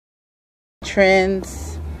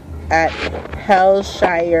entrance at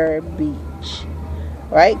Hellshire Beach.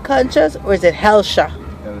 Right, Conscious? Or is it Hellshire?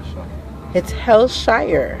 Hellshire. It's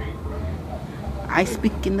Hellshire. I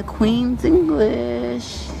speak in the Queen's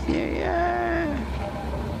English. Yeah.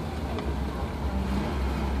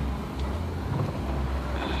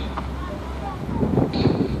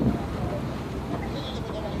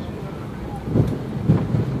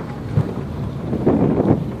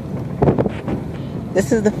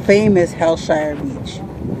 This is the famous Hellshire Beach.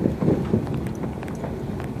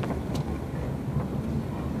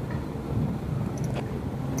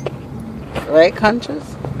 Right, Conscious?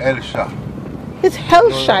 Elcha. It's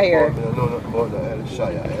Hellshire. No,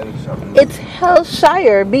 Hellshire. Elcha. It's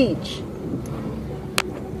Hellshire Beach.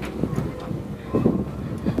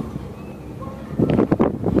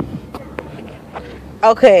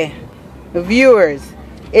 Okay, viewers,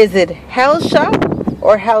 is it Hellshire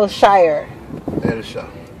or Hellshire? Elcha.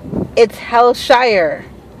 It's Hellshire.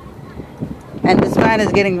 And this man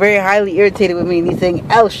is getting very highly irritated with me and he's saying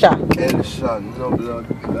Elcha. Elcha, no blood,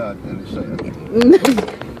 Elcha.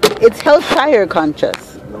 It's Hellshire,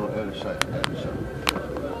 Conscious. No, Elcha.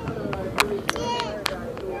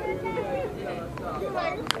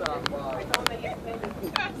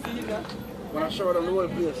 When I show them the whole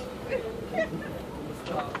place.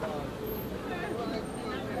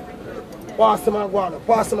 Pass the man guana,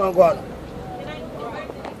 pass the man guana.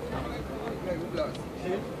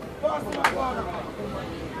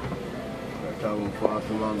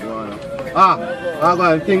 Ah, I'm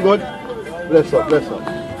going to think good. Bless up, bless up.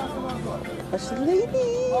 What's the lady?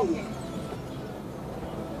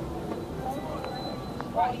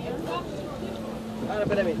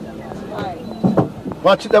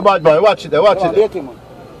 Watch it there, bad boy, watch it there, watch it there.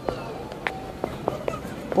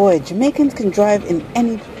 Boy, Jamaicans can drive in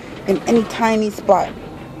any tiny spot.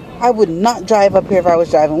 I would not drive up here if I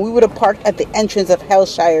was driving. We would have parked at the entrance of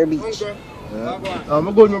Hellshire Beach. Yeah.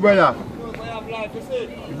 I'm good, my brother.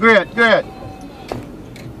 Great.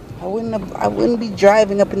 I wouldn't be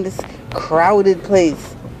driving up in this crowded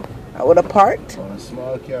place. I would have parked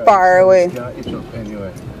Small car, far away.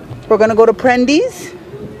 Anyway. We're gonna go to Prendy's.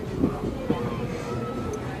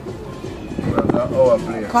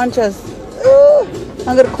 Conscious.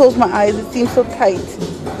 I'm gonna close my eyes. It seems so tight.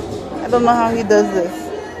 I don't know how he does this.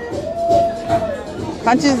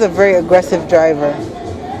 Conscious is a very aggressive driver.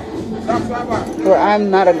 Where I'm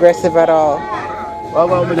not aggressive at all. I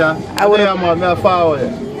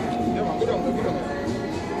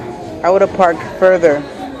would have parked further.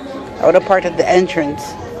 I would have parked at the entrance.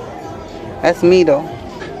 That's me though.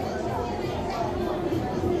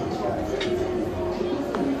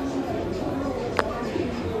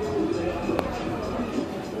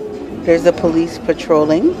 There's the police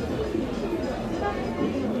patrolling.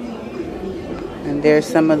 And there's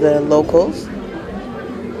some of the locals.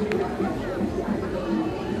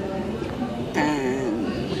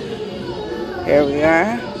 And here we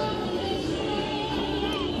are.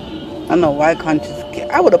 I don't know why Conscious.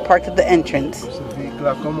 I would have parked at the entrance.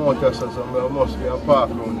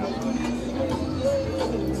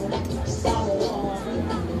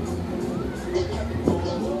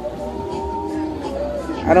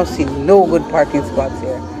 I don't see no good parking spots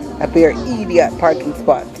here. Up here, idiot parking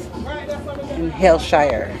spots in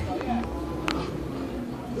Hellshire.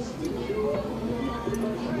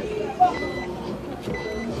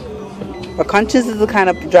 But Conscious is the kind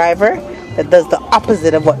of driver that does the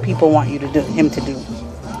opposite of what people want him to do.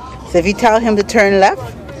 So if you tell him to turn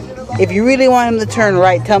left, if you really want him to turn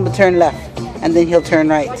right, tell him to turn left, and then he'll turn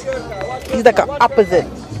right. He's like an opposite,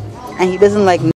 and he doesn't like